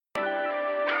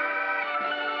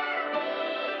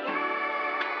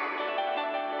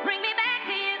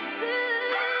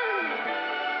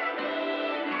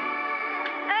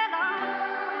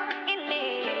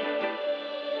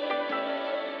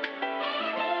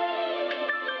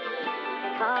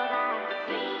Hello,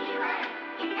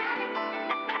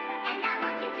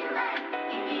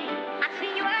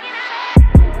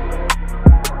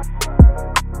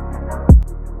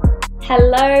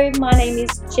 my name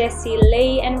is Jessie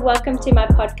Lee and welcome to my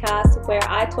podcast where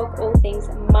I talk all things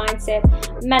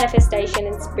mindset, manifestation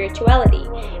and spirituality.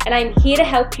 And I'm here to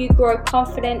help you grow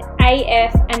confident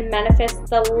AF and manifest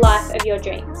the life of your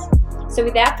dreams. So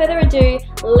without further ado,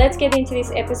 let's get into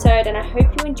this episode and I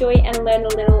hope you enjoy and learn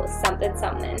a little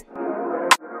something.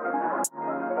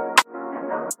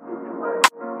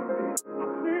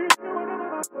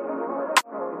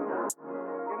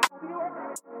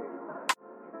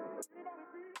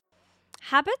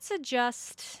 Habits are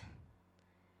just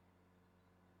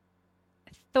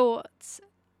thoughts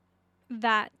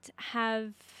that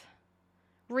have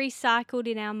recycled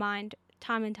in our mind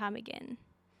time and time again.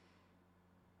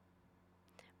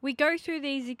 We go through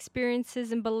these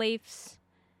experiences and beliefs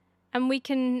and we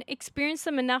can experience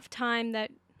them enough time that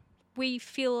we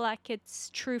feel like it's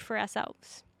true for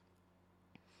ourselves.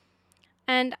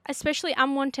 And especially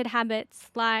unwanted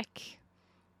habits like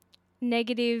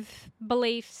negative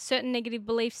beliefs, certain negative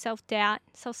beliefs, self-doubt,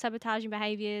 self-sabotaging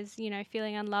behaviors,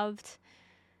 feeling unloved,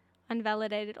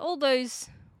 unvalidated, all those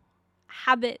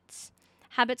habits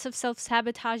of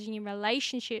self-sabotaging in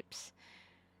relationships,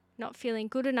 not feeling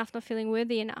good enough, not feeling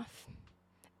worthy enough.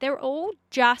 They're all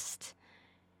just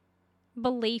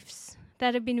beliefs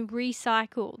that have been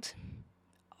recycled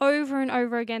over and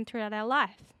over again throughout our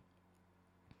life.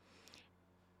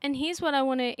 And here's what I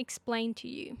want to explain to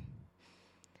you.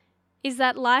 Is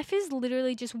that life is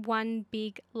literally just one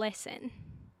big lesson.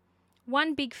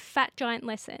 One big fat giant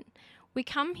lesson. We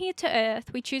come here to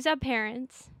earth, we choose our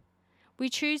parents, we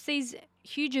choose these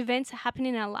huge events that happen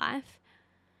in our life.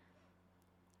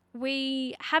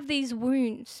 We have these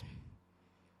wounds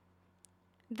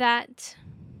that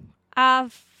are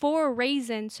for a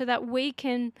reason so that we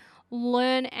can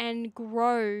learn and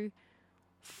grow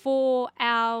for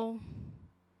our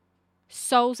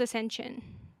soul's ascension.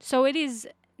 So it is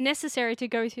necessary to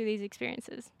go through these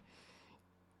experiences.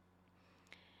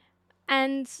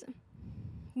 And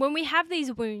when we have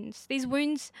these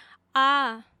wounds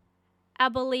are our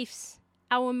beliefs,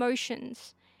 our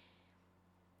emotions,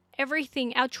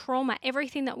 everything, our trauma,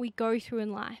 everything that we go through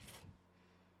in life.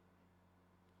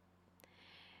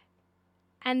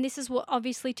 And this is what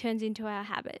obviously turns into our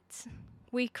habits.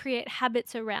 We create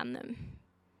habits around them.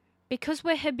 Because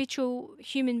we're habitual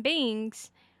human beings,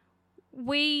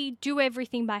 we do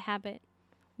everything by habit.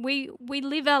 We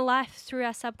live our life through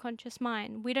our subconscious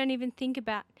mind. We don't even think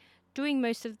about doing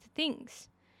most of the things.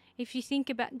 If you think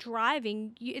about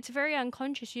driving, it's very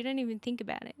unconscious. You don't even think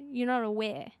about it. You're not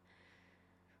aware.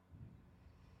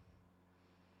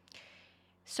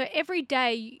 So every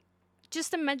day,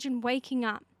 just imagine waking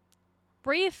up,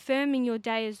 reaffirming your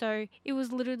day as though it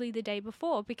was literally the day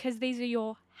before, because these are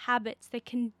your habits. They're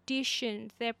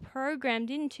conditioned. They're programmed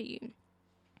into you.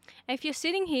 If you're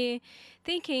sitting here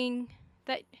thinking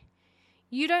that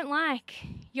you don't like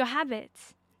your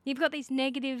habits, you've got these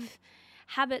negative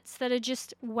habits that are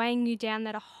just weighing you down,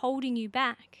 that are holding you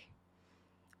back,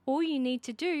 all you need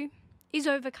to do is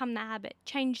overcome the habit,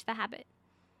 change the habit.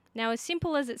 Now, as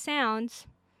simple as it sounds,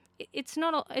 it's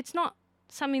not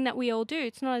something that we all do.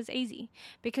 It's not as easy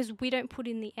because we don't put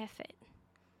in the effort.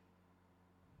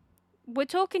 We're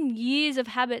talking years of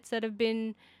habits that have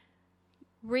been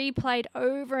replayed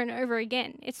over and over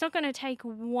again. It's not going to take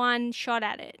one shot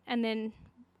at it and then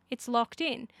it's locked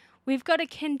in. We've got to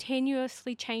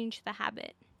continuously change the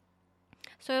habit.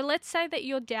 So let's say that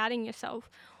you're doubting yourself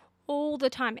all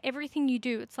the time. Everything you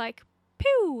do, it's like,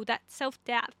 pew, that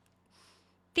self-doubt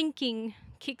thinking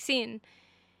kicks in.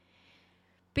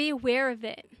 Be aware of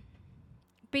it.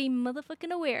 Be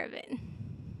motherfucking aware of it.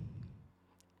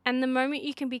 And the moment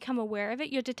you can become aware of it,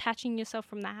 you're detaching yourself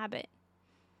from the habit.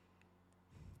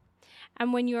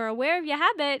 And when you're aware of your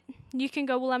habit, you can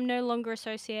go, well, I'm no longer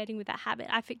associating with that habit.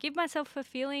 I forgive myself for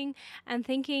feeling and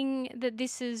thinking that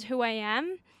this is who I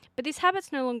am, but this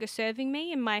habit's no longer serving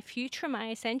me in my future, my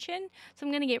ascension, so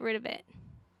I'm going to get rid of it.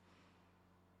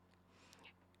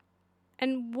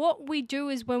 And what we do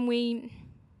is when we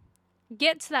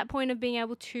get to that point of being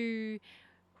able to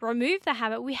remove the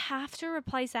habit, we have to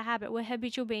replace the habit. We're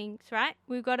habitual beings, right?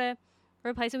 We've got to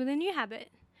replace it with a new habit.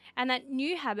 And that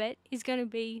new habit is going to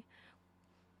be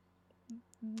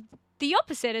the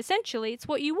opposite, essentially. It's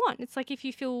what you want. It's like if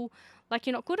you feel like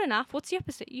you're not good enough, what's the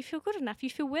opposite? You feel good enough.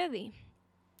 You feel worthy.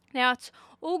 Now, it's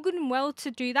all good and well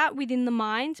to do that within the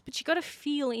mind, but you got to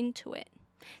feel into it.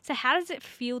 So how does it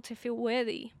feel to feel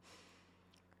worthy?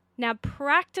 Now,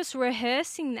 practice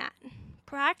rehearsing that.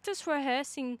 Practice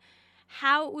rehearsing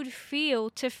how it would feel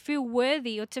to feel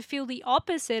worthy or to feel the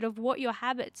opposite of what your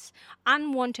habits,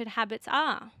 unwanted habits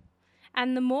are.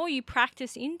 And the more you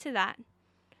practice into that,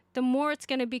 the more it's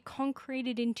going to be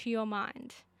concreted into your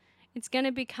mind. It's going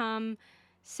to become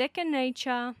second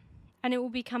nature, and it will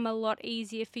become a lot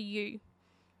easier for you.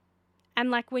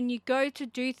 And like when you go to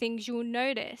do things, you'll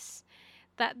notice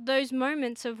that those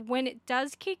moments of when it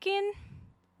does kick in,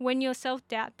 when your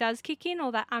self-doubt does kick in,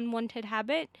 or that unwanted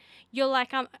habit, you're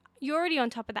like, you're already on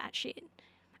top of that shit.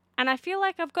 And I feel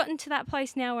like I've gotten to that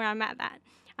place now where I'm at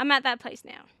that place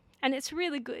now. And it's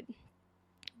really good.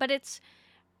 But it's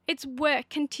work,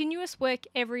 continuous work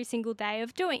every single day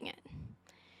of doing it.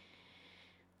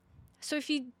 So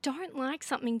if you don't like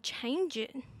something, change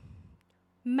it.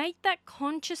 Make that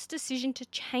conscious decision to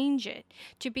change it,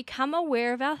 to become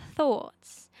aware of our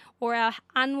thoughts or our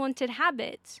unwanted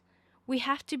habits. We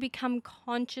have to become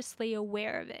consciously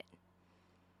aware of it.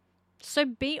 So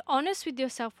be honest with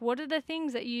yourself. What are the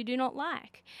things that you do not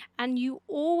like? And you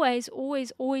always,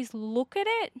 always, always look at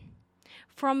it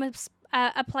from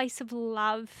a place of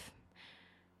love.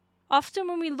 Often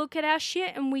when we look at our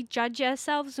shit and we judge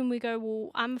ourselves and we go,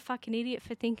 well, I'm a fucking idiot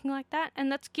for thinking like that.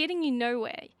 And that's getting you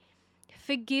nowhere.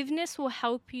 Forgiveness will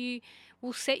help you,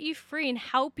 will set you free and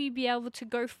help you be able to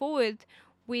go forward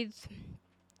with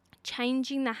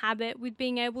changing the habit, with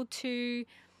being able to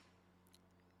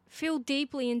feel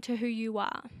deeply into who you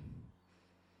are.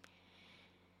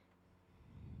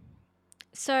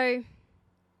 So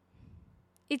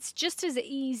it's just as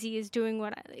easy as doing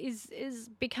is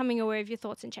becoming aware of your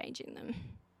thoughts and changing them.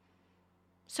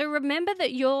 So remember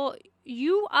that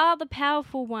you are the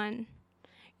powerful one.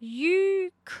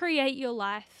 You create your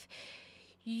life.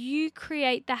 You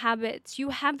create the habits. You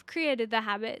have created the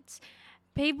habits.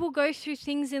 People go through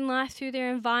things in life through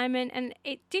their environment, and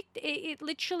it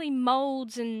literally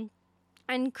molds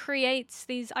and creates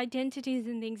these identities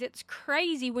and things. It's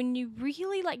crazy when you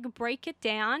really break it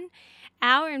down.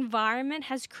 Our environment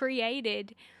has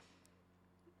created,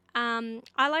 I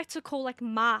like to call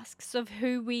masks of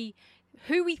who we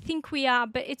think we are,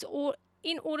 but it's all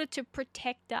in order to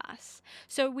protect us.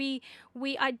 So we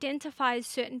identify as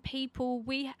certain people.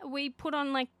 We put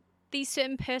on these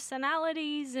certain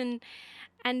personalities and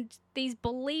these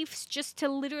beliefs just to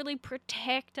literally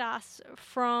protect us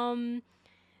from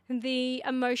the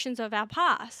emotions of our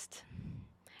past.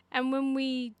 And when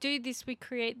we do this, we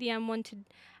create the unwanted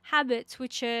habits,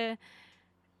 which are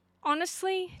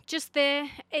honestly just there.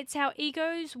 It's our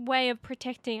ego's way of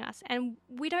protecting us, and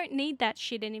we don't need that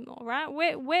shit anymore, right?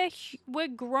 We're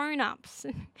grown-ups.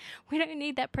 We don't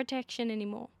need that protection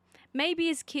anymore. Maybe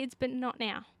as kids, but not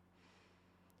now.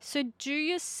 So do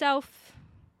yourself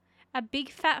a big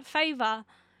fat favor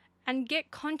and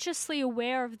get consciously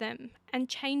aware of them and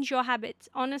change your habits.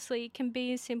 Honestly, it can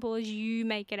be as simple as you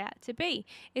make it out to be.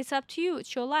 It's up to you.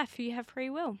 It's your life. You have free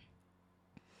will.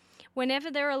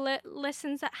 Whenever there are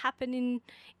lessons that happen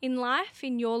in life,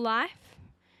 in your life,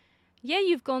 yeah,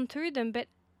 you've gone through them, but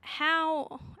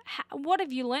what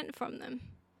have you learnt from them?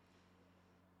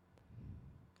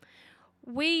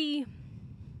 We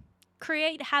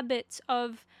create habits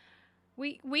of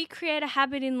We create a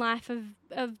habit in life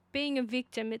of being a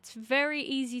victim. It's very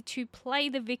easy to play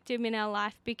the victim in our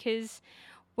life, because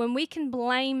when we can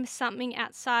blame something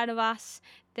outside of us,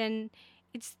 then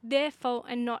it's their fault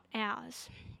and not ours.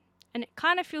 And it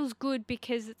kind of feels good,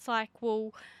 because it's like,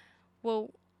 well,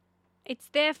 it's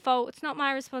their fault. It's not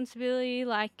my responsibility.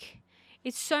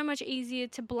 It's so much easier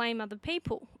to blame other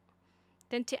people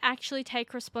than to actually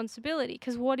take responsibility.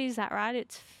 Because what is that, right?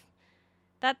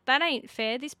 That ain't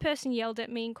fair. This person yelled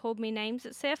at me and called me names.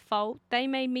 It's their fault. They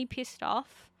made me pissed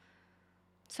off.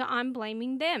 So I'm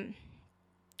blaming them.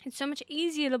 It's so much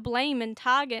easier to blame and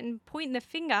target and point the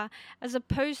finger as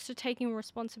opposed to taking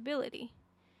responsibility.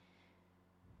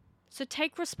 So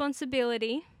take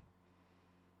responsibility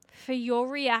for your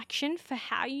reaction, for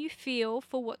how you feel,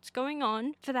 for what's going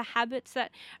on, for the habits that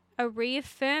are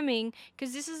reaffirming.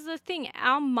 Because this is the thing.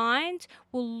 Our mind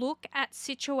will look at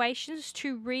situations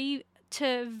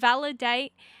to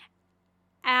validate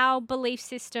our belief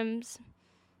systems.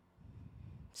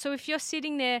 So if you're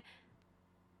sitting there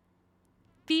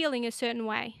feeling a certain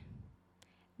way,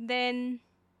 then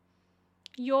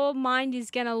your mind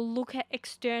is going to look at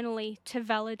externally to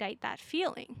validate that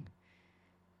feeling.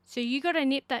 So you got to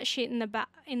nip that shit in the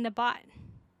bud.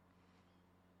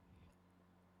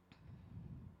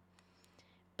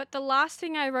 But the last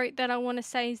thing I wrote that I want to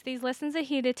say is these lessons are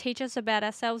here to teach us about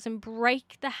ourselves and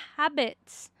break the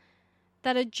habits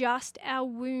that are just our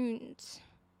wounds.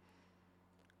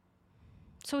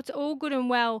 So it's all good and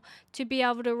well to be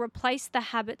able to replace the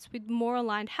habits with more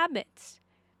aligned habits.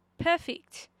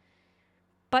 Perfect.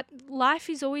 But life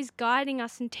is always guiding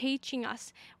us and teaching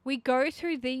us. We go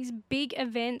through these big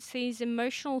events, these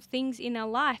emotional things in our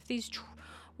life,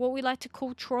 what we like to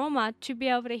call trauma, to be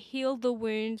able to heal the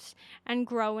wounds and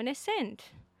grow and ascend.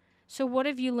 So what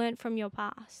have you learned from your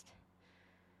past?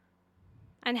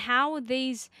 And how are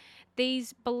these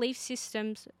belief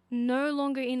systems no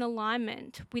longer in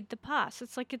alignment with the past?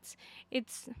 It's like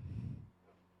it's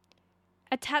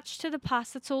attached to the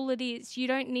past. That's all it is. You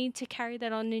don't need to carry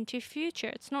that on into future.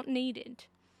 It's not needed.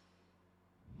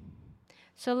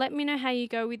 So let me know how you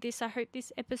go with this. I hope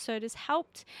this episode has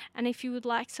helped. And if you would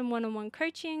like some one-on-one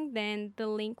coaching, then the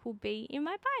link will be in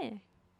my bio.